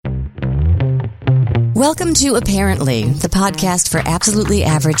Welcome to Apparently, the podcast for absolutely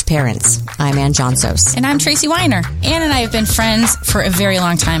average parents. I'm Ann Johnsos. And I'm Tracy Weiner. Ann and I have been friends for a very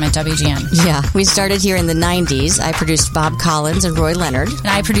long time at WGN. Yeah, we started here in the 90s. I produced Bob Collins and Roy Leonard. And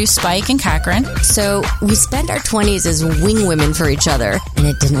I produced Spike and Cochran. So we spent our 20s as wing women for each other, and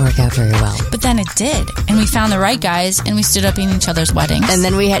it didn't work out very well. But then it did. And we found the right guys, and we stood up in each other's weddings. And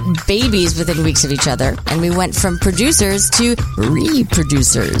then we had babies within weeks of each other, and we went from producers to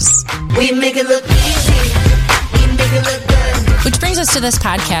reproducers. We make it look easy. We make it look good. Which brings us to this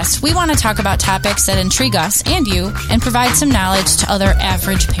podcast. We want to talk about topics that intrigue us and you and provide some knowledge to other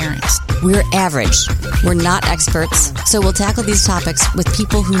average parents. We're average. We're not experts, so we'll tackle these topics with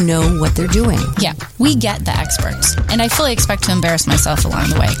people who know what they're doing. Yeah, we get the experts, and I fully expect to embarrass myself along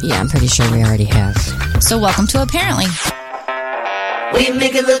the way. Yeah, I'm pretty sure we already have. So welcome to Apparently. We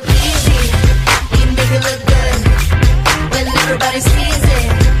make it look easy. We make it look good. When everybody sees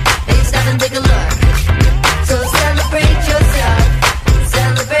it, they stop and take a look. So celebrate yourself.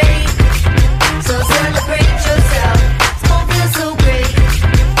 Celebrate. So celebrate yourself. It's gonna feel so great.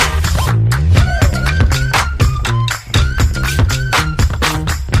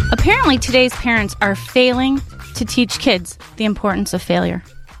 Apparently, today's parents are failing to teach kids the importance of failure.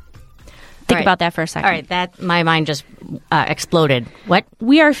 Think about that for a second. All right, that my mind just exploded. What?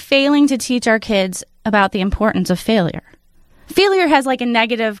 We are failing to teach our kids about the importance of failure. Failure has like a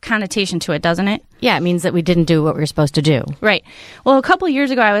negative connotation to it, doesn't it? Yeah, it means that we didn't do what we were supposed to do. Right. Well, a couple of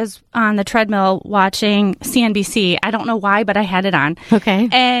years ago, I was on the treadmill watching CNBC. I don't know why, but I had it on. Okay.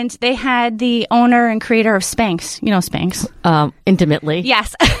 And they had the owner and creator of Spanx. You know Spanx? Intimately.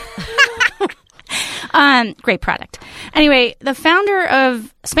 Yes. Great product. Anyway, the founder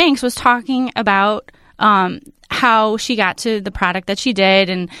of Spanx was talking about how she got to the product that she did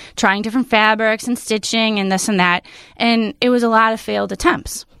and trying different fabrics and stitching and this and that. And it was a lot of failed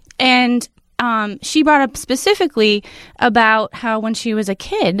attempts. And she brought up specifically about how when she was a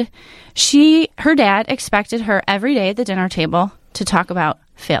kid, her dad expected her every day at the dinner table to talk about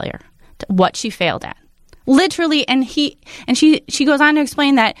failure, what she failed at. Literally, and she goes on to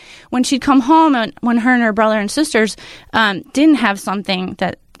explain that when she'd come home and when her and her brother and sisters didn't have something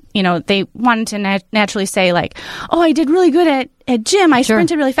that, you know, they wanted to naturally say like, oh, I did really good at gym. I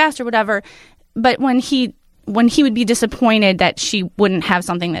sprinted really fast or whatever. But when he would be disappointed that she wouldn't have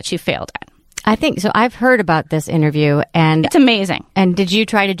something that she failed at. I think so. I've heard about this interview, and it's amazing. And did you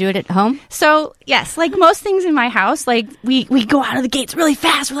try to do it at home? So yes, like most things in my house, like we go out of the gates really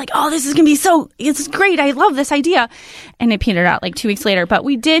fast. We're like, oh, this is gonna be it's great. I love this idea, and it petered out like 2 weeks later. But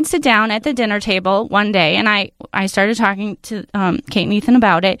we did sit down at the dinner table one day, and I started talking to Kate and Ethan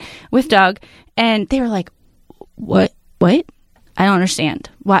about it with Doug, and they were like, what? I don't understand.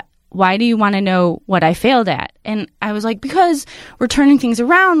 Why do you want to know what I failed at? And I was like, because we're turning things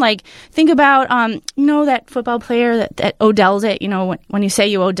around. Like, think about, you know, that football player that Odell's it, you know, when you say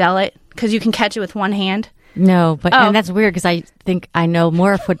you Odell it, because you can catch it with one hand. No, but and that's weird because I think I know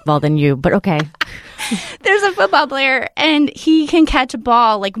more football than you, but okay. There's a football player, and he can catch a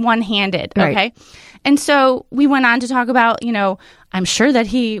ball like one-handed, okay? Right. And so we went on to talk about, you know, I'm sure that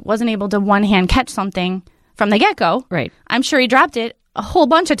he wasn't able to one-hand catch something from the get-go. Right. I'm sure he dropped it a whole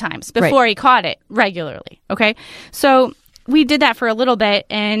bunch of times before he caught it regularly. Okay. So we did that for a little bit.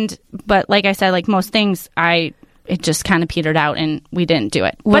 But like I said, like most things, it just kind of petered out and we didn't do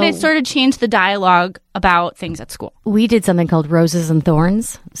it. Well, but it sort of changed the dialogue about things at school. We did something called roses and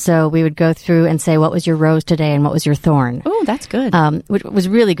thorns. So we would go through and say, what was your rose today and what was your thorn? Oh, that's good. Which was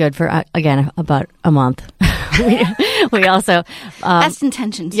really good for, again, about a month. we also... Best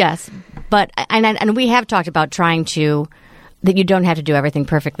intentions. Yes. But, and we have talked about trying to... that you don't have to do everything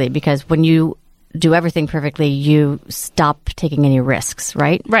perfectly, because when you do everything perfectly, you stop taking any risks,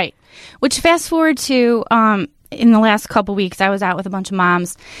 right? Right. Which fast forward to in the last couple weeks, I was out with a bunch of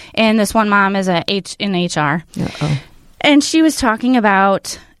moms, and this one mom is in HR. Uh-oh. And she was talking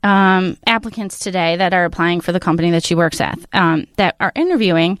about applicants today that are applying for the company that she works at, that are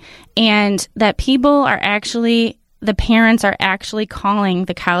interviewing, and that the parents are actually calling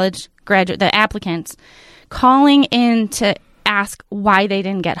the applicants, calling in to ask why they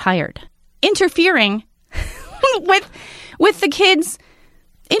didn't get hired, interfering with the kids'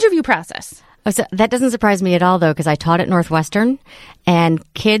 interview process. Oh, so that doesn't surprise me at all, though, because I taught at Northwestern, and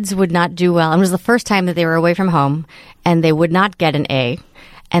kids would not do well. And it was the first time that they were away from home, and they would not get an A,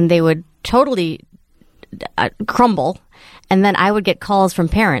 and they would totally crumble. And then I would get calls from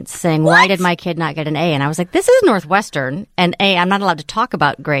parents saying, why did my kid not get an A? And I was like, this is Northwestern, and A, I'm not allowed to talk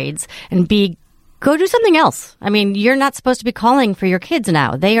about grades, and B, go do something else. I mean, you're not supposed to be calling for your kids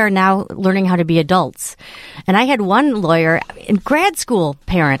now. They are now learning how to be adults. And I had one lawyer, in grad school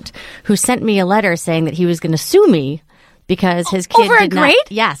parent, who sent me a letter saying that he was going to sue me because his kid over did a grade?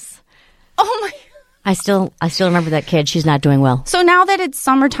 not. Yes. Oh my. I still remember that kid. She's not doing well. So now that it's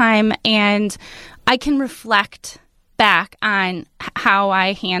summertime and I can reflect back on how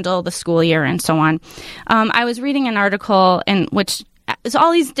I handle the school year and so on, I was reading an article in which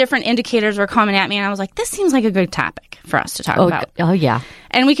all these different indicators were coming at me, and I was like, this seems like a good topic for us to talk about. Oh, yeah.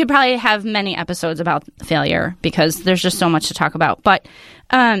 And we could probably have many episodes about failure because there's just so much to talk about. But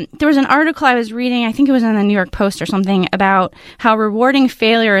there was an article I was reading, I think it was in the New York Post or something, about how rewarding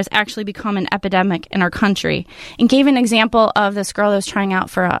failure has actually become an epidemic in our country, and gave an example of this girl that was trying out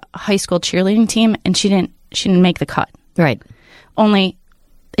for a high school cheerleading team, and she didn't make the cut. Right. Only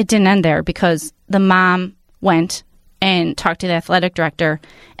it didn't end there because the mom went and talked to the athletic director,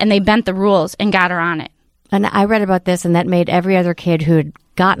 and they bent the rules and got her on it. And I read about this, and that made every other kid who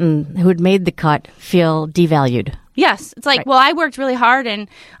had made the cut feel devalued. Yes. It's like, right. Well, I worked really hard, and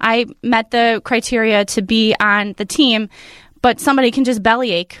I met the criteria to be on the team, but somebody can just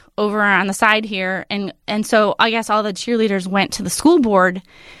bellyache over on the side here. And so I guess all the cheerleaders went to the school board,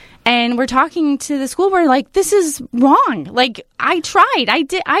 and we're talking to the school board like, this is wrong. Like, I tried.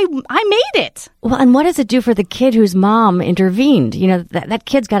 I made it. Well, and what does it do for the kid whose mom intervened? You know, that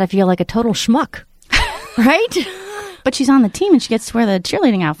kid's got to feel like a total schmuck, right? But she's on the team, and she gets to wear the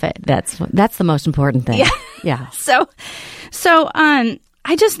cheerleading outfit. That's the most important thing. Yeah. Yeah. So, I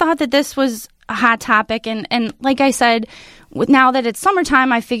just thought that this was a hot topic. And like I said, now that it's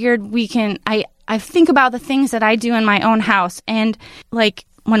summertime, I figured I think about the things that I do in my own house. And like,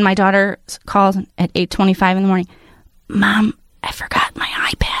 when my daughter calls at 8:25 in the morning, Mom, I forgot my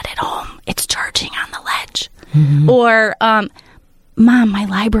iPad at home. It's charging on the ledge. Mm-hmm. Or, Mom, my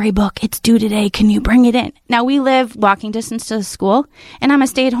library book, it's due today. Can you bring it in? Now, we live walking distance to the school, and I'm a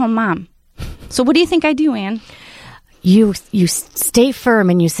stay-at-home mom. So what do you think I do, Ann? You stay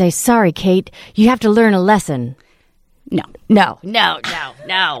firm and you say, sorry, Kate, you have to learn a lesson. No.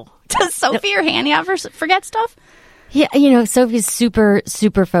 Does Sophie or Hanny ever forget stuff? Yeah, you know, Sophie's super,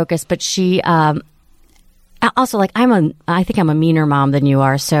 super focused, but she also, like, I think I'm a meaner mom than you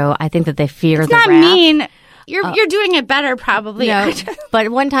are, so I think that they fear the wrath. It's not mean. You're doing it better, probably. No, but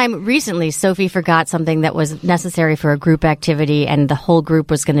one time recently, Sophie forgot something that was necessary for a group activity, and the whole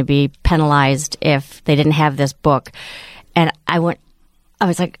group was going to be penalized if they didn't have this book. And I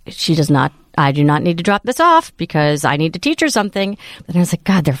was like, I do not need to drop this off because I need to teach her something. And I was like,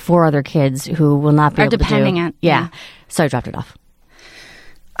 God, there are 4 other kids who will not be able to do. Depending on. Yeah. So I dropped it off.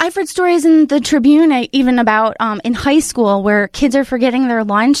 I've read stories in the Tribune even about in high school where kids are forgetting their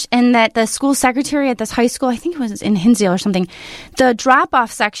lunch, and that the school secretary at this high school, I think it was in Hinsdale or something, the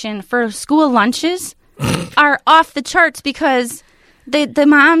drop-off section for school lunches are off the charts because the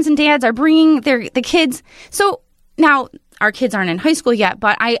moms and dads are bringing the kids. So now our kids aren't in high school yet,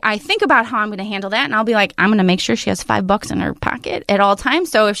 but I think about how I'm going to handle that, and I'll be like, I'm going to make sure she has $5 in her pocket at all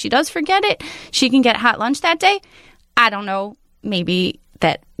times. So if she does forget it, she can get hot lunch that day. I don't know, maybe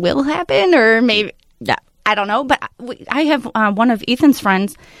that will happen, or maybe, I don't know. But I have one of Ethan's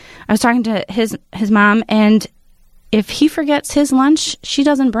friends. I was talking to his mom, and if he forgets his lunch, she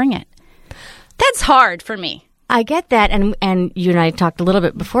doesn't bring it. That's hard for me. I get that, and you and I talked a little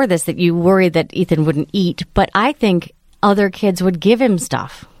bit before this that you worried that Ethan wouldn't eat, but I think other kids would give him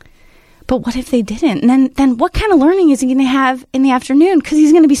stuff. But what if they didn't? And then what kind of learning is he going to have in the afternoon? Because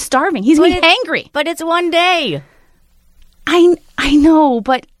he's going to be starving. He's going to be hangry. But it's one day. I know,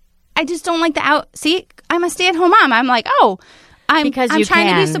 but I just don't like see, I'm a stay-at-home mom. I'm like, I'm trying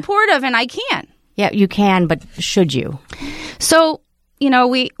to be supportive, and I can. Yeah, you can, but should you? So, you know,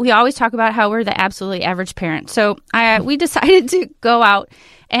 we always talk about how we're the absolutely average parent. So we decided to go out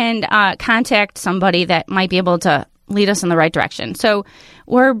and contact somebody that might be able to lead us in the right direction. So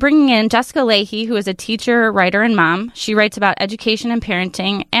we're bringing in Jessica Leahy, who is a teacher, writer, and mom. She writes about education and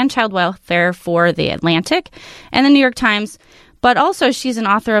parenting and child welfare for The Atlantic and the New York Times. But also she's an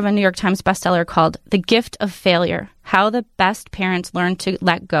author of a New York Times bestseller called The Gift of Failure: How the Best Parents Learn to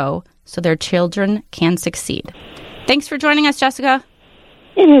Let Go So Their Children Can Succeed. Thanks for joining us, Jessica.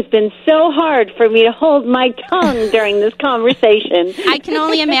 It has been so hard for me to hold my tongue during this conversation. I can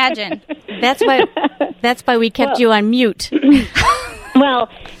only imagine. That's why we kept you on mute. Well,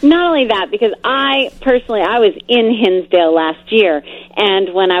 not only that, because I was in Hinsdale last year,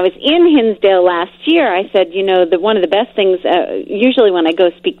 and when I was in Hinsdale last year, I said, one of the best things, usually when I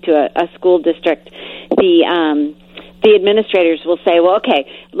go speak to a school district, the administrators will say, well, okay,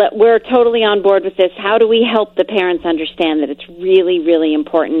 we're totally on board with this. How do we help the parents understand that it's really, really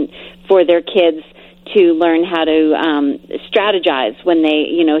important for their kids to learn how to strategize when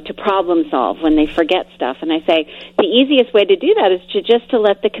they, to problem solve when they forget stuff? And I say the easiest way to do that is to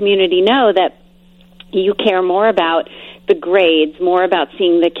let the community know that you care more about the grades, more about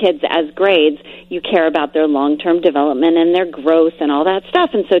seeing the kids as grades. You care about their long-term development and their growth and all that stuff.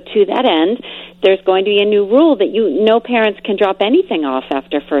 And so to that end, there's going to be a new rule that no parents can drop anything off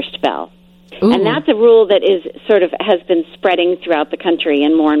after first bell. Ooh. And that's a rule that is has been spreading throughout the country,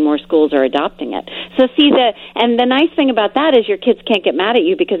 and more schools are adopting it. So and the nice thing about that is your kids can't get mad at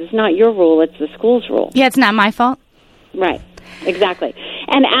you because it's not your rule, it's the school's rule. Yeah, it's not my fault. Right, exactly.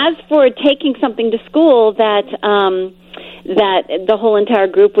 And as for taking something to school that the whole entire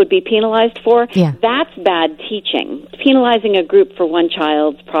group would be penalized for, that's bad teaching. Penalizing a group for one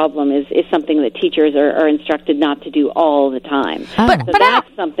child's problem is something that teachers are instructed not to do all the time. Oh. But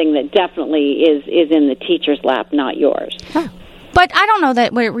that's something that definitely is in the teacher's lap, not yours. Oh. But I don't know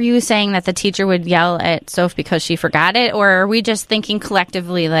that, were you saying that the teacher would yell at Soph because she forgot it, or are we just thinking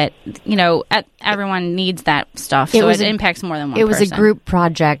collectively that, everyone needs that stuff, so it impacts more than one person? It was a group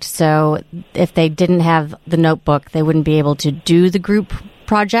project, so if they didn't have the notebook, they wouldn't be able to do the group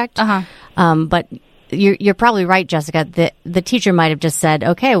project. Uh-huh. But you're probably right, Jessica. The teacher might have just said,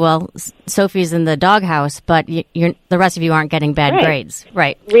 okay, well, Sophie's in the doghouse, but the rest of you aren't getting bad grades.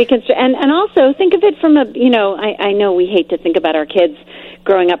 Right. And also think of it from I know we hate to think about our kids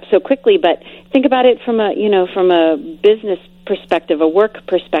growing up so quickly, but think about it from a business perspective, a work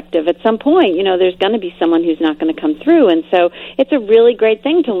perspective. At some point, there's going to be someone who's not going to come through, and so it's a really great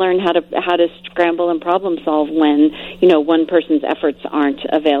thing to learn how to scramble and problem solve when one person's efforts aren't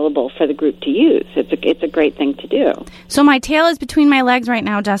available for the group to use. It's a great thing to do. So my tail is between my legs right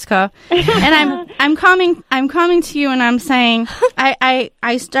now, Jessica, and I'm coming to you, and I'm saying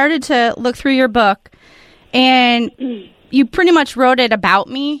I started to look through your book, and you pretty much wrote it about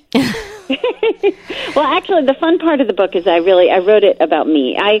me. Well, actually, the fun part of the book is I wrote it about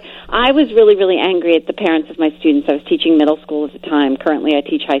me. I was really, really angry at the parents of my students. I was teaching middle school at the time. Currently, I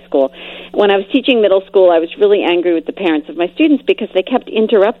teach high school. When I was teaching middle school, I was really angry with the parents of my students because they kept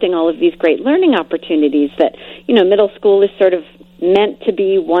interrupting all of these great learning opportunities that, middle school is sort of meant to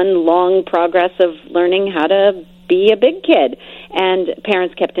be one long progress of learning how to be a big kid. And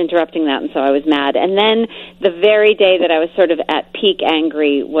parents kept interrupting that, and so I was mad. And then the very day that I was sort of at peak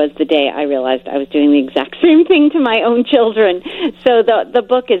angry was the day I realized I was doing the exact same thing to my own children. So the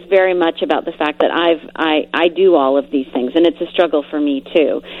book is very much about the fact that I do all of these things, and it's a struggle for me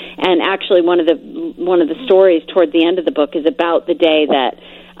too. And actually, one of the stories toward the end of the book is about the day that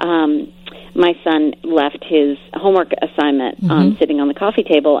my son left his homework assignment sitting on the coffee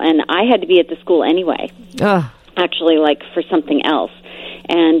table, and I had to be at the school anyway. Actually, for something else,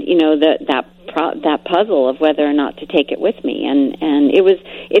 and that puzzle of whether or not to take it with me, and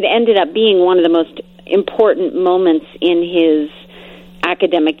it ended up being one of the most important moments in his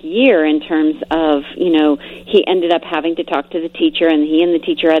academic year in terms of, he ended up having to talk to the teacher, and he and the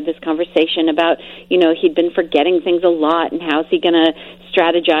teacher had this conversation about, he'd been forgetting things a lot, and how's he going to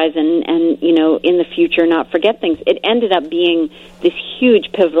strategize and in the future not forget things. It ended up being this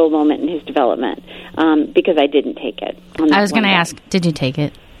huge pivotal moment in his development because I didn't take it. I was going to ask, did you take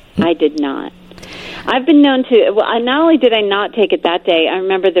it? I did not. I've been known to, not only did I not take it that day, I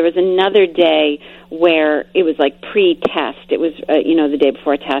remember there was another day where it was like pre-test. It was, the day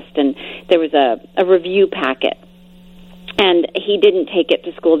before a test, and there was a review packet. And he didn't take it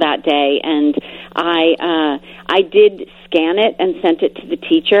to school that day, and I did scan it and sent it to the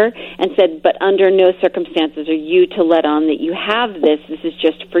teacher and said, but under no circumstances are you to let on that you have this. This is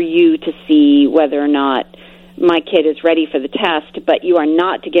just for you to see whether or not my kid is ready for the test, but you are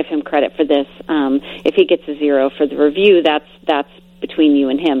not to give him credit for this. If he gets a 0 for the review, that's between you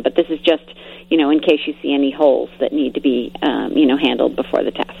and him. But this is just, in case you see any holes that need to be, handled before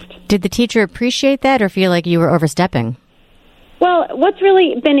the test. Did the teacher appreciate that or feel like you were overstepping? Well, what's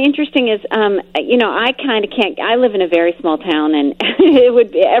really been interesting is, I kind of can't. I live in a very small town, and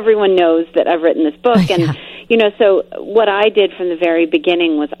everyone knows that I've written this book, and so what I did from the very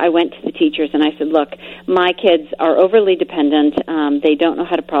beginning was I went to the teachers and I said, look, my kids are overly dependent. They don't know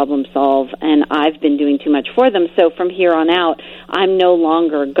how to problem solve, and I've been doing too much for them. So from here on out, I'm no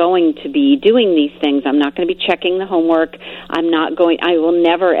longer going to be doing these things. I'm not going to be checking the homework. I will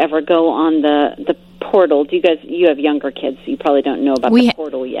never ever go on the portal. You have younger kids, so you probably don't know about the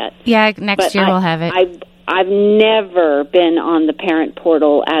portal yet. Yeah, next year we'll have it. I've never been on the parent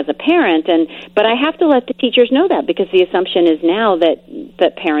portal as a parent, but I have to let the teachers know that because the assumption is now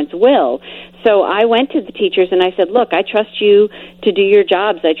that parents will. So I went to the teachers and I said, look, I trust you to do your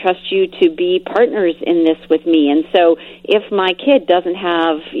jobs. I trust you to be partners in this with me. And so if my kid doesn't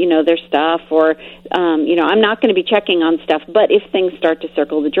have, their stuff or, I'm not going to be checking on stuff, but if things start to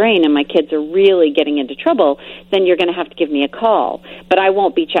circle the drain and my kids are really getting into trouble, then you're going to have to give me a call. But I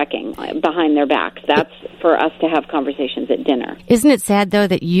won't be checking behind their backs. That's for us to have conversations at dinner. Isn't it sad, though,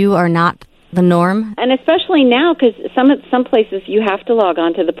 that you are not the norm? And especially now, because some places you have to log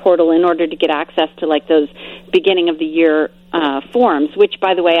on to the portal in order to get access to like those beginning of the year forms, which,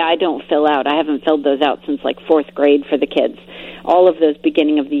 by the way, I don't fill out. I haven't filled those out since like 4th grade for the kids. All of those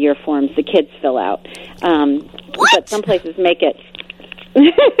beginning of the year forms the kids fill out. But some places make it.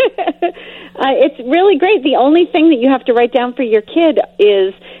 It's really great. The only thing that you have to write down for your kid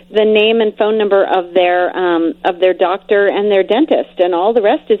is the name and phone number of their doctor and their dentist, and all the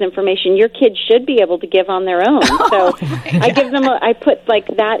rest is information your kids should be able to give on their own. So I give them I put like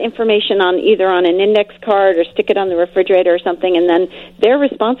that information on either on an index card or stick it on the refrigerator or something, and then they're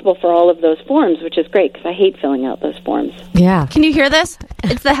responsible for all of those forms, which is great because I hate filling out those forms. Yeah. Can you hear this?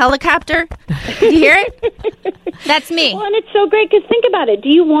 It's the helicopter. Can you hear it? That's me. Well, and it's so great because think about it. Do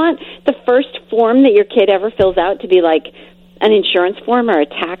you want the first form that your kid ever fills out to be like an insurance form or a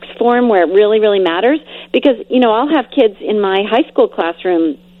tax form where it really, really matters? Because, I'll have kids in my high school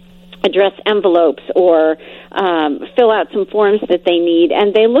classroom address envelopes or fill out some forms that they need,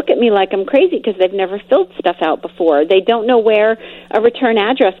 and they look at me like I'm crazy because they've never filled stuff out before. They don't know where a return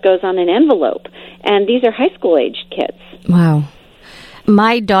address goes on an envelope, and these are high school-aged kids. Wow.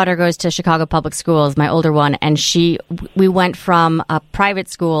 My daughter goes to Chicago Public Schools, my older one, and we went from a private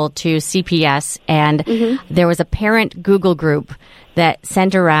school to CPS, and there was a parent Google group that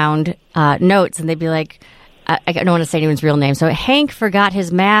sent around notes, and they'd be like, I don't want to say anyone's real name, so Hank forgot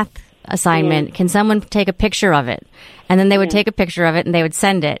his math assignment. Yeah. Can someone take a picture of it? And then they would take a picture of it and they would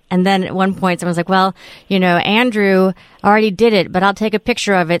send it. And then at one point someone was like, well, Andrew already did it, but I'll take a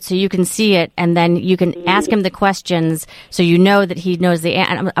picture of it so you can see it. And then you can ask him the questions so you know that he knows the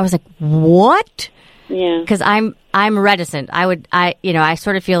answer. I was like, what? Yeah. Because I'm reticent. I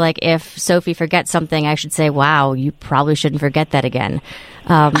sort of feel like if Sophie forgets something, I should say, wow, you probably shouldn't forget that again.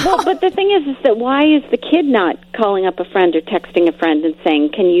 Well, but the thing is that why is the kid not calling up a friend or texting a friend and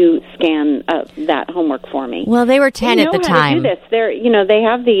saying, can you scan that homework for me? Well, they were 10 at the time. They know how to do this. They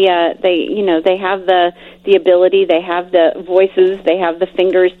have they have the ability, they have the voices, they have the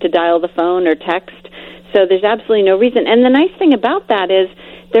fingers to dial the phone or text. So there's absolutely no reason. And the nice thing about that is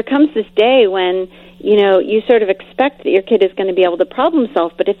there comes this day when you sort of expect that your kid is going to be able to problem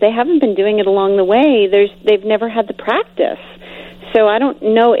solve, but if they haven't been doing it along the way, they've never had the practice. So I don't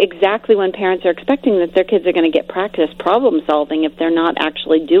know exactly when parents are expecting that their kids are going to get practice problem solving if they're not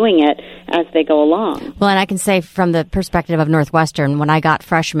actually doing it as they go along. Well, and I can say from the perspective of Northwestern, when I got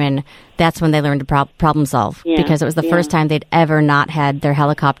freshmen, that's when they learned to problem solve, because it was the first time they'd ever not had their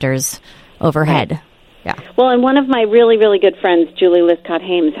helicopters overhead. Right. Yeah. Well, and one of my really, really good friends, Julie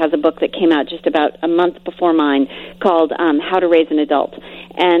Liscott-Hames, has a book that came out just about a month before mine called How to Raise an Adult.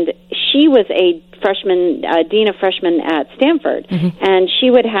 And she was a freshman, dean of freshmen at Stanford, and she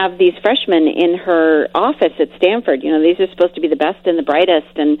would have these freshmen in her office at Stanford. These are supposed to be the best and the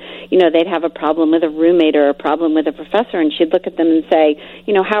brightest, and, they'd have a problem with a roommate or a problem with a professor, and she'd look at them and say,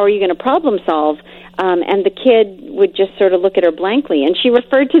 how are you going to problem solve? And the kid would just sort of look at her blankly. And she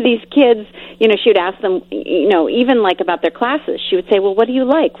referred to these kids, she would ask them, even like about their classes. She would say, well, what do you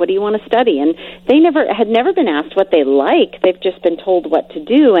like? What do you want to study? And they had never been asked what they like. They've just been told what to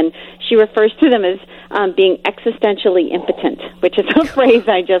do. And she refers to them as being existentially impotent, which is a phrase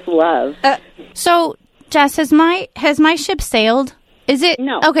I just love. So, Jess, has my ship sailed? Is it?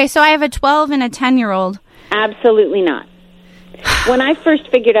 No. Okay, so I have a 12 and a 10-year-old. Absolutely not. When I first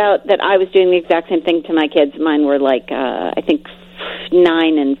figured out that I was doing the exact same thing to my kids, mine were like, I think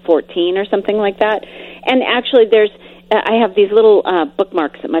 9 and 14 or something like that. And actually I have these little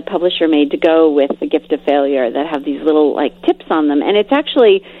bookmarks that my publisher made to go with The Gift of Failure that have these little like tips on them. And it's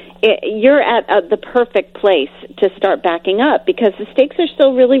actually, you're at the perfect place to start backing up because the stakes are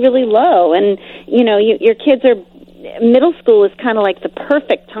still really, really low. And, your kids middle school is kind of like the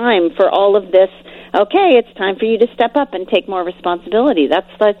perfect time for all of this. Okay, it's time for you to step up and take more responsibility.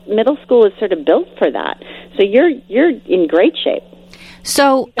 Middle school is sort of built for that. So you're in great shape.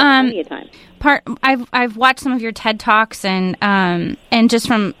 So, plenty of time. I've watched some of your TED Talks and just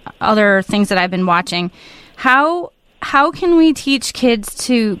from other things that I've been watching. How can we teach kids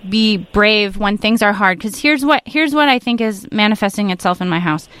to be brave when things are hard? Because here's what I think is manifesting itself in my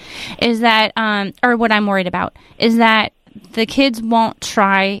house, is that or what I'm worried about is that the kids won't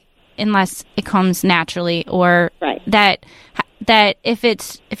try unless it comes naturally, or that that if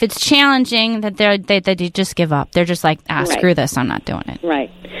it's challenging, that they just give up. They're just like, screw this, I'm not doing it.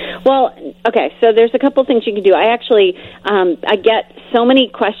 Right. Well, okay, so there's a couple things you can do. I actually, I get so many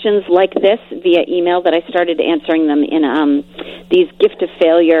questions like this via email that I started answering them in these gift of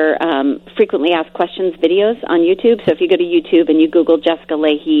failure frequently asked questions videos on YouTube. So if you go to YouTube and you Google Jessica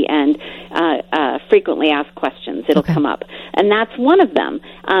Leahy and frequently asked questions, it'll come up. And that's one of them.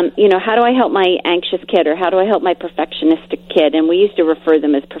 How do I help my anxious kid, or how do I help my perfectionistic kid? And we used to refer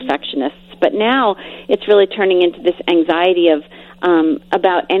them as perfectionists. But now it's really turning into this anxiety of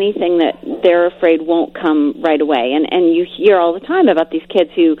about anything that they're afraid won't come right away. And you hear all the time about these kids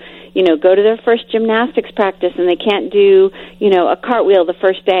who, go to their first gymnastics practice and they can't do, a cartwheel the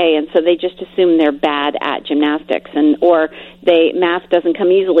first day, and so they just assume they're bad at gymnastics, or math doesn't come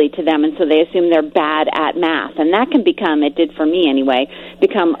easily to them, and so they assume they're bad at math. And that can become, it did for me anyway,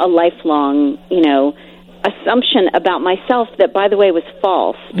 become a lifelong, assumption about myself that, by the way, was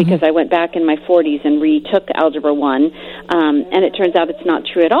false, because I went back in my 40s and retook Algebra 1, and it turns out it's not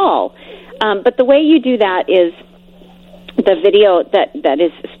true at all. But the way you do that is, the video that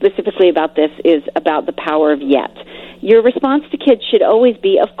is specifically about this is about the power of yet. Your response to kids should always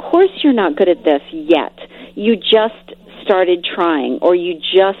be, of course you're not good at this yet. You just started trying, or you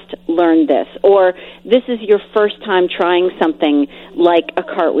just learned this, or this is your first time trying something like a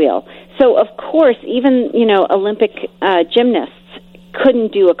cartwheel. So, of course, even, Olympic gymnasts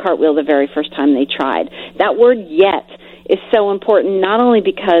couldn't do a cartwheel the very first time they tried. That word yet is so important, not only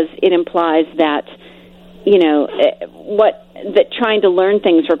because it implies that, that trying to learn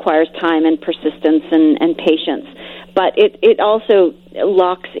things requires time and persistence and patience, but it also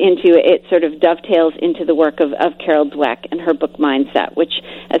locks into, it sort of dovetails into the work of Carol Dweck and her book Mindset, which,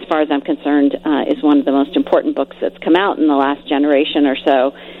 as far as I'm concerned, is one of the most important books that's come out in the last generation or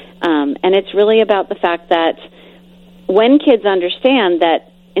so. And it's really about the fact that when kids understand that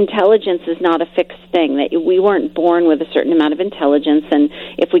intelligence is not a fixed thing, that we weren't born with a certain amount of intelligence, and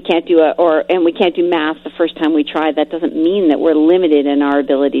if we can't do we can't do math the first time we try, that doesn't mean that we're limited in our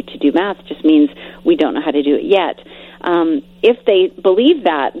ability to do math. It just means we don't know how to do it yet. If they believe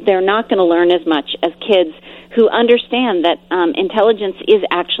that, they're not going to learn as much as kids who understand that intelligence is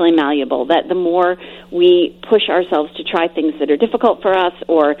actually malleable, that the more we push ourselves to try things that are difficult for us,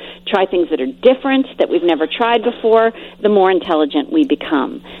 or try things that are different, that we've never tried before, the more intelligent we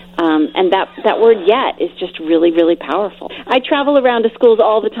become. And that word yet is just really, really powerful. I travel around to schools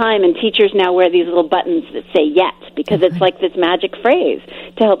all the time, and teachers now wear these little buttons that say yet, because it's like this magic phrase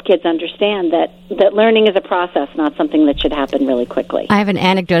to help kids understand that learning is a process, not something that should happen really quickly. I have an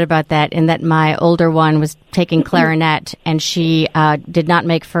anecdote about that, in that my older one was taking clarinet, and she did not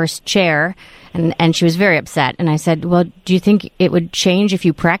make first chair, and she was very upset. And I said, well, do you think it would change if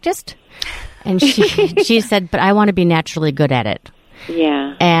you practiced? And she said, but I want to be naturally good at it.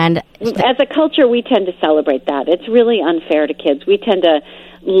 Yeah. And as a culture, we tend to celebrate that. It's really unfair to kids. We tend to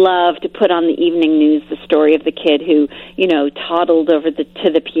love to put on the evening news the story of the kid who, toddled over to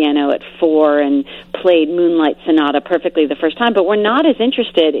the piano at 4 and played Moonlight Sonata perfectly the first time, but we're not as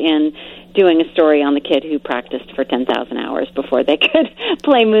interested in doing a story on the kid who practiced for 10,000 hours before they could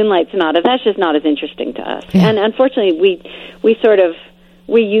play Moonlight Sonata. That's just not as interesting to us. Yeah. And unfortunately,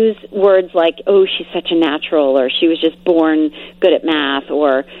 we use words like, oh, she's such a natural, or she was just born good at math,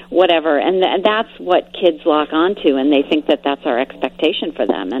 or whatever, and that's what kids lock onto, and they think that that's our expectation for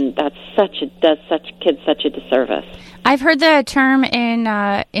them, and that does kids such a disservice. I've heard the term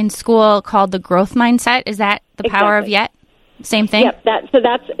in school called the growth mindset. Is that the power of yet? Same thing? Yep. That's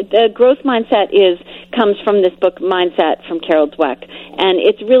the growth mindset comes from this book Mindset from Carol Dweck, and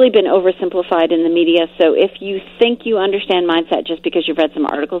it's really been oversimplified in the media. So if you think you understand mindset just because you've read some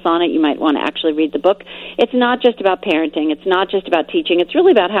articles on it, you might want to actually read the book. It's not just about parenting. It's not just about teaching. It's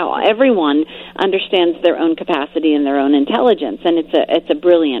really about how everyone understands their own capacity and their own intelligence, and it's a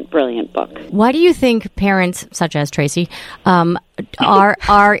brilliant, brilliant book. Why do you think parents, such as Tracy,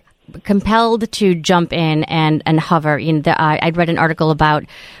 are compelled to jump in and hover? I'd read an article about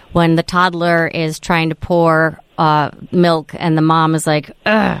when the toddler is trying to pour milk, and the mom is like,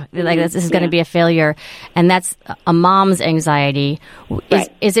 ugh, like this is going to be a failure, and that's a mom's anxiety. Right.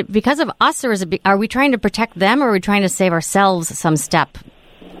 Is it because of us, or are we trying to protect them, or are we trying to save ourselves some step?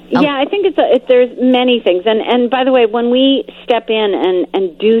 Yeah, I think there's many things. And by the way, when we step in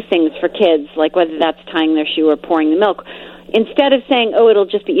and do things for kids, like whether that's tying their shoe or pouring the milk, instead of saying, oh, it'll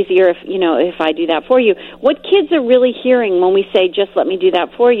just be easier if I do that for you, what kids are really hearing when we say, just let me do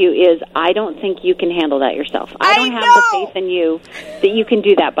that for you, is, I don't think you can handle that yourself. I don't have the faith in you that you can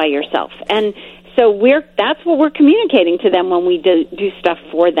do that by yourself. And so that's what we're communicating to them when we do stuff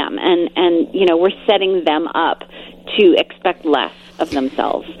for them. And we're setting them up to expect less of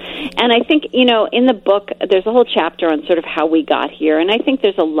themselves. And I think, you know, in the book, there's a whole chapter on sort of how we got here, and I think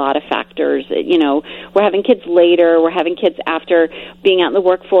there's a lot of factors. You know, we're having kids later, we're having kids after being out in the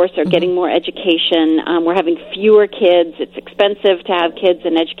workforce or getting more education, we're having fewer kids, it's expensive to have kids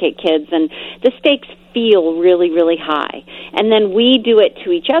and educate kids, and the stakes feel really, really high. And then we do it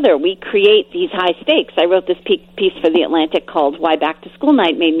to each other. We create these high stakes. I wrote this piece for The Atlantic called Why Back to School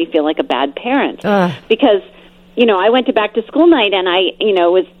Night Made Me Feel Like a Bad Parent. Because, you know, I went to back to school night and I, you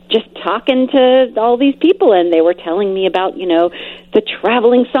know, was just talking to all these people and they were telling me about, you know, the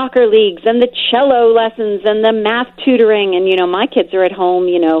traveling soccer leagues and the cello lessons and the math tutoring. And, you know, my kids are at home,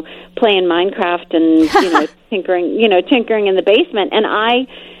 you know, playing Minecraft and, you know, tinkering in the basement. And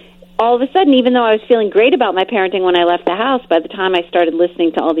all of a sudden, even though I was feeling great about my parenting when I left the house, by the time I started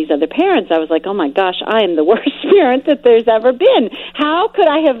listening to all these other parents, I was like, oh my gosh, I am the worst parent that there's ever been. How could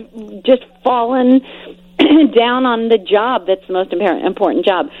I have just fallen down on the job that's the most important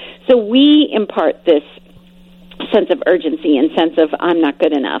job? So we impart this sense of urgency and sense of I'm not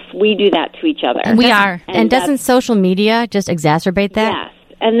good enough. We do that to each other. We are. And doesn't social media just exacerbate that? Yes.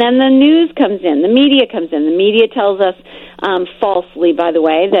 And then the news comes in, the media comes in. The media tells us, falsely, by the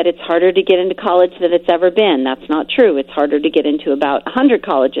way, that it's harder to get into college than it's ever been. That's not true. It's harder to get into about 100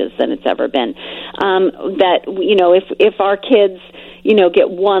 colleges than it's ever been. That, you know, if our kids, you know, get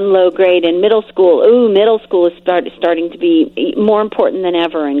one low grade in middle school, middle school is starting to be more important than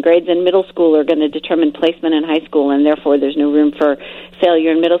ever, and grades in middle school are going to determine placement in high school, and therefore there's no room for failure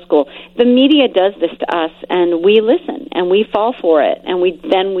in middle school. The media does this to us, and we listen, and we fall for it, and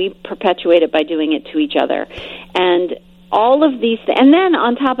we perpetuate it by doing it to each other. And all of these things. And then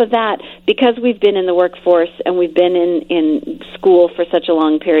on top of that, because we've been in the workforce and we've been in school for such a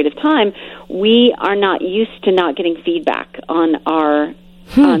long period of time, we are not used to not getting feedback on on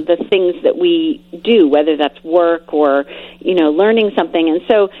the things that we do, whether that's work or, you know, learning something.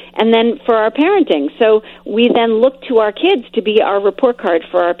 And then for our parenting. So we then look to our kids to be our report card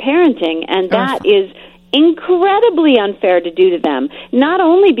for our parenting, and that is incredibly unfair to do to them. Not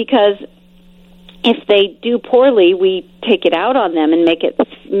only because if they do poorly, we take it out on them and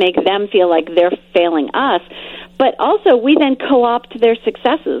make them feel like they're failing us, but also we then co-opt their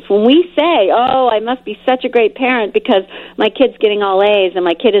successes. When we say, oh, I must be such a great parent because my kid's getting all A's and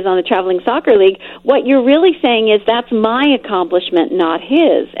my kid is on the traveling soccer league, what you're really saying is that's my accomplishment, not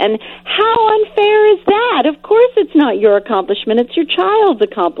his. And how unfair is that? Of course it's not your accomplishment, it's your child's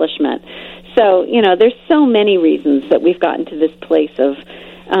accomplishment. So, you know, there's so many reasons that we've gotten to this place of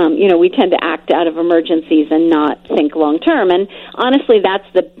you know, we tend to act out of emergencies and not think long term. And honestly, that's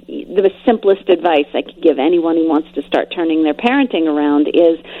the simplest advice I could give anyone who wants to start turning their parenting around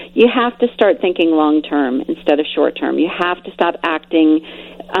is you have to start thinking long term instead of short term. You have to stop acting,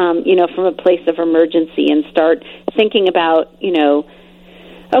 you know, from a place of emergency and start thinking about, you know,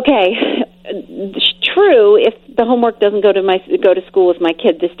 okay, true, if the homework doesn't go to school with my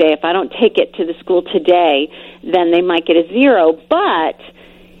kid this day, if I don't take it to the school today, then they might get a 0. But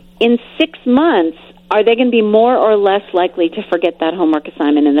in 6 months, are they going to be more or less likely to forget that homework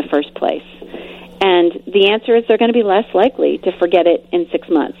assignment in the first place? And the answer is they're going to be less likely to forget it in 6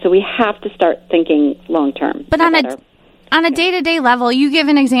 months. So we have to start thinking long term. But on a day-to-day level, you give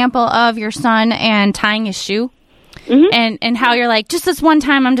an example of your son and tying his shoe. Mm-hmm. And how you're like, just this one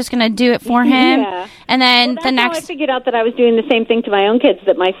time, I'm just going to do it for him. Yeah. And then the next... How I figured out that I was doing the same thing to my own kids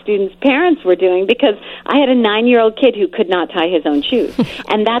that my students' parents were doing, because I had a 9-year-old kid who could not tie his own shoes.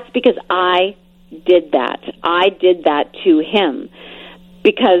 And that's because I did that. I did that to him.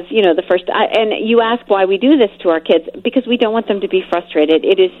 Because, you know, and you ask why we do this to our kids, because we don't want them to be frustrated.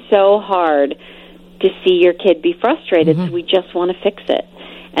 It is so hard to see your kid be frustrated, so we just want to fix it.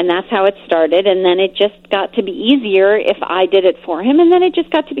 And that's how it started, and then it just got to be easier if I did it for him, and then it just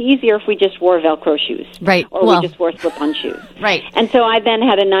got to be easier if we just wore Velcro shoes. Right. Or we just wore slip-on shoes. Right. And so I then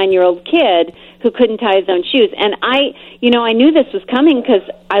had a 9-year-old kid who couldn't tie his own shoes. And I knew this was coming because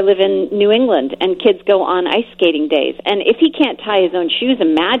I live in New England, and kids go on ice skating days. And if he can't tie his own shoes,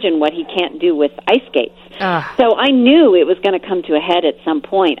 imagine what he can't do with ice skates. So I knew it was going to come to a head at some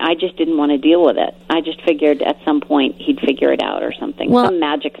point. I just didn't want to deal with it. I just figured at some point he'd figure it out or something. Well, some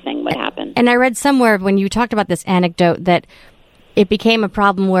magic thing would happen. And I read somewhere when you talked about this anecdote that it became a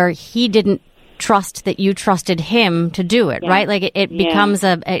problem where he didn't trust that you trusted him to do it, right? Like it becomes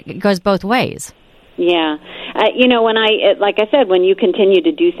it goes both ways. Yeah. Like I said, when you continue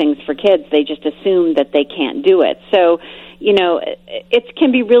to do things for kids, they just assume that they can't do it. So, you know, it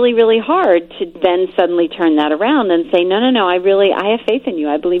can be really, really hard to then suddenly turn that around and say, no, I have faith in you.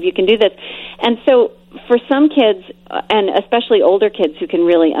 I believe you can do this. And so for some kids, and especially older kids who can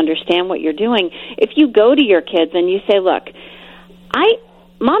really understand what you're doing, if you go to your kids and you say, look,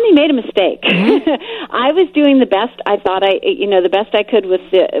 Mommy made a mistake. I was doing the best I thought the best I could with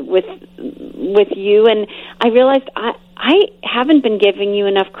you, and I realized I haven't been giving you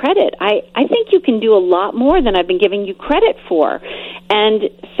enough credit. I think you can do a lot more than I've been giving you credit for. And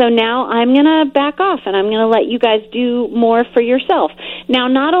so now I'm going to back off, and I'm going to let you guys do more for yourself. Now,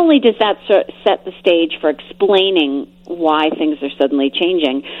 not only does that set the stage for explaining why things are suddenly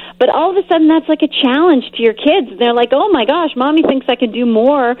changing, but all of a sudden that's like a challenge to your kids. They're like, oh my gosh, Mommy thinks I can do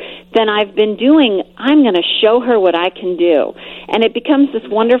more than I've been doing. I'm going to show her what I can do. And it becomes this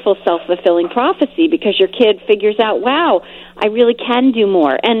wonderful self-fulfilling prophecy because your kid figures out, wow, I really can do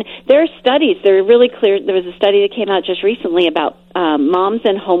more. And there are studies, they're really clear. There was a study that came out just recently about moms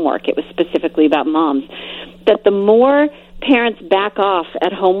and homework. It was specifically about moms, that the more parents back off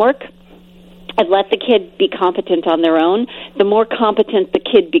at homework and let the kid be competent on their own, the more competent the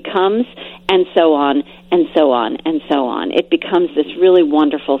kid becomes, and so on, and so on, and so on. It becomes this really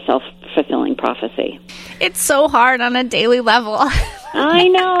wonderful self-fulfilling prophecy. It's so hard on a daily level. I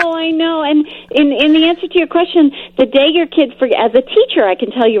know. And in the answer to your question, the day your kid as a teacher, I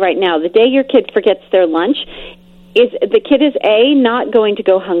can tell you right now, the day your kid forgets their lunch, is the kid is not going to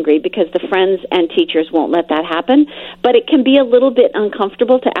go hungry because the friends and teachers won't let that happen, but it can be a little bit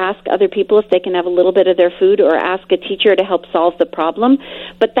uncomfortable to ask other people if they can have a little bit of their food or ask a teacher to help solve the problem.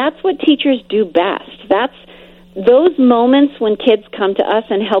 But that's what teachers do best. That's those moments when kids come to us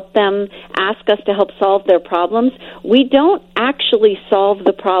and help them ask us to help solve their problems. We don't actually solve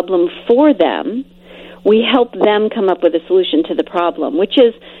the problem for them. We help them come up with a solution to the problem, which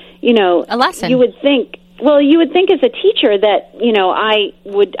is, a lesson. You would think as a teacher that,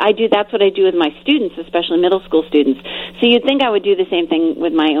 that's what I do with my students, especially middle school students. So you'd think I would do the same thing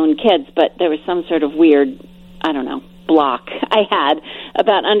with my own kids, but there was some sort of weird, block I had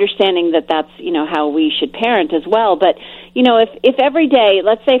about understanding that that's, how we should parent as well. But, if every day,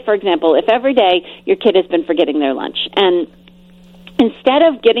 let's say, for example, if every day your kid has been forgetting their lunch, and instead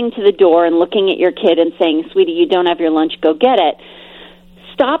of getting to the door and looking at your kid and saying, sweetie, you don't have your lunch, go get it,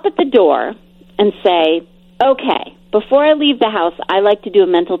 stop at the door and say, okay, before I leave the house, I like to do a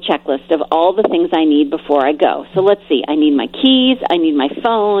mental checklist of all the things I need before I go. So let's see, I need my keys, I need my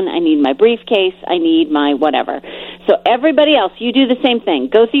phone, I need my briefcase, I need my whatever. So everybody else, you do the same thing.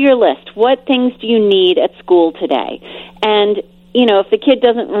 Go through your list. What things do you need at school today? And, if the kid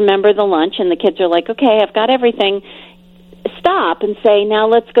doesn't remember the lunch and the kids are like, okay, I've got everything, stop and say, now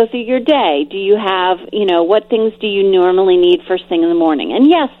let's go through your day. Do you have, what things do you normally need first thing in the morning? And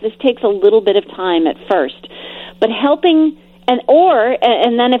yes, this takes a little bit of time at first, but helping,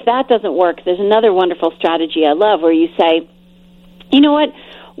 and then if that doesn't work, there's another wonderful strategy I love where you say, you know what,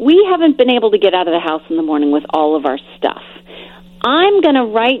 we haven't been able to get out of the house in the morning with all of our stuff. I'm going to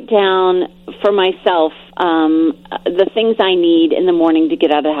write down for myself the things I need in the morning to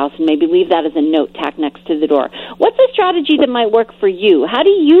get out of the house and maybe leave that as a note tacked next to the door. What's a strategy that might work for you? How do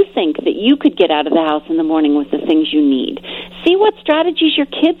you think that you could get out of the house in the morning with the things you need? See what strategies your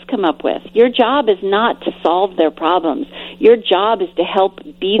kids come up with. Your job is not to solve their problems. Your job is to help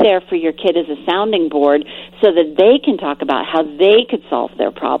be there for your kid as a sounding board so that they can talk about how they could solve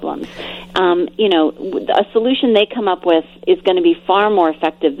their problems. A solution they come up with is going to be far more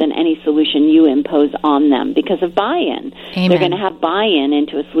effective than any solution you impose on them because of buy-in. Amen. They're going to have buy-in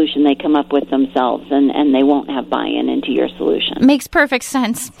into a solution they come up with themselves, and they won't have buy-in into your solution. Makes perfect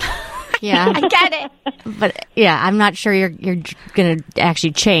sense. Yeah. I get it. But yeah, I'm not sure you're going to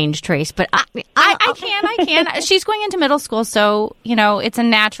actually change, Trace, but I can. She's going into middle school, so, it's a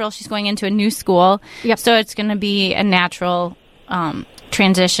natural. She's going into a new school. Yep. So it's going to be a natural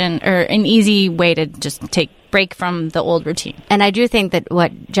transition or an easy way to just break from the old routine. And I do think that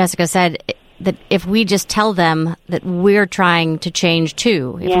what Jessica said, that if we just tell them that we're trying to change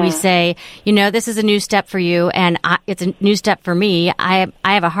too, if we say, this is a new step for you and it's a new step for me, I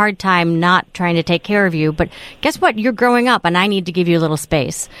have a hard time not trying to take care of you, but guess what? You're growing up and I need to give you a little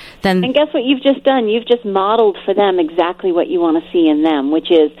space. And guess what you've just done? You've just modeled for them exactly what you want to see in them,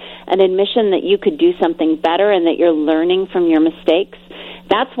 which is an admission that you could do something better and that you're learning from your mistakes.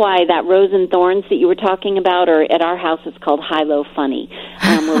 That's why that rose and thorns that you were talking about, or at our house it's called high-low funny,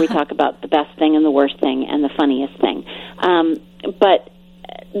 where we talk about the best thing and the worst thing and the funniest thing. But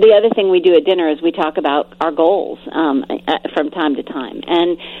the other thing we do at dinner is we talk about our goals from time to time.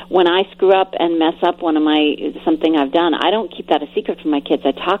 And when I screw up and mess up something I've done, I don't keep that a secret from my kids.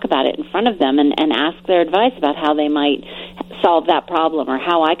 I talk about it in front of them and ask their advice about how they might solve that problem or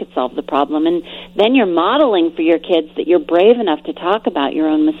how I could solve the problem. And then you're modeling for your kids that you're brave enough to talk about your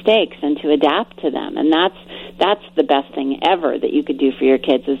own mistakes and to adapt to them. And that's the best thing ever that you could do for your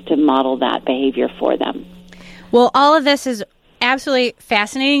kids, is to model that behavior for them. Well, all of this is absolutely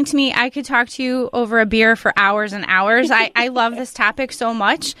fascinating to me. I could talk to you over a beer for hours and hours. I love this topic so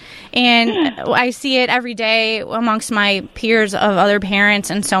much, and I see it every day amongst my peers of other parents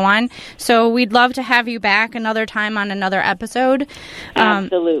and so on. So we'd love to have you back another time on another episode.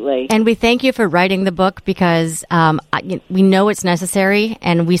 Absolutely. And we thank you for writing the book, because we know it's necessary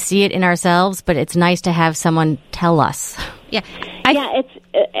and we see it in ourselves, but it's nice to have someone tell us. Yeah. It's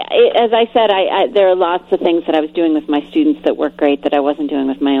as I said, there are lots of things that I was doing with my students that work great that I wasn't doing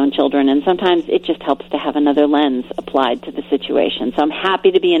with my own children, and sometimes it just helps to have another lens applied to the situation. So I'm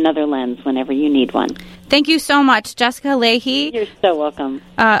happy to be another lens whenever you need one. Thank you so much, Jessica Leahy. You're so welcome.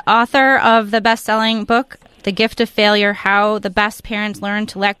 Author of the best-selling book, The Gift of Failure, How the Best Parents Learn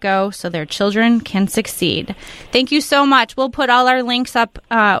to Let Go So Their Children Can Succeed. Thank you so much. We'll put all our links up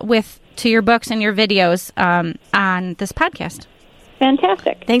to your books and your videos on this podcast.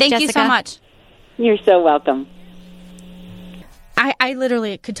 Fantastic. Thanks, Thank Jessica. you so much. You're so welcome. I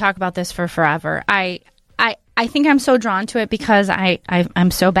literally could talk about this for forever. I think I'm so drawn to it because I'm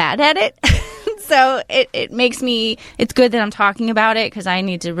so bad at it. So it makes me, it's good that I'm talking about it, because I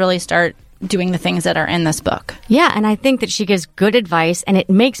need to really start doing the things that are in this book. Yeah, and I think that she gives good advice, and it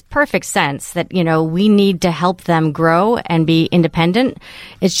makes perfect sense that, we need to help them grow and be independent.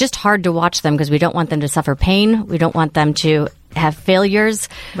 It's just hard to watch them because we don't want them to suffer pain. We don't want them to have failures.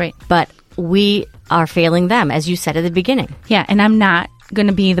 Right. But we are failing them, as you said at the beginning. Yeah, and I'm not going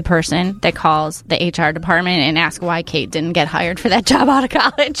to be the person that calls the HR department and asks why Kate didn't get hired for that job out of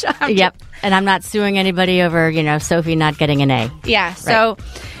college. Yep. And I'm not suing anybody over, Sophie not getting an A. Yeah, so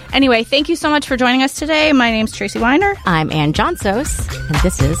anyway, thank you so much for joining us today. My name's Tracy Weiner. I'm Ann Johnsos, and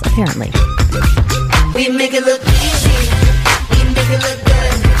this is Apparently. We make it look easy. We make it look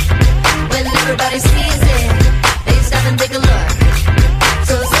good. When everybody sees it, they stop and take a look.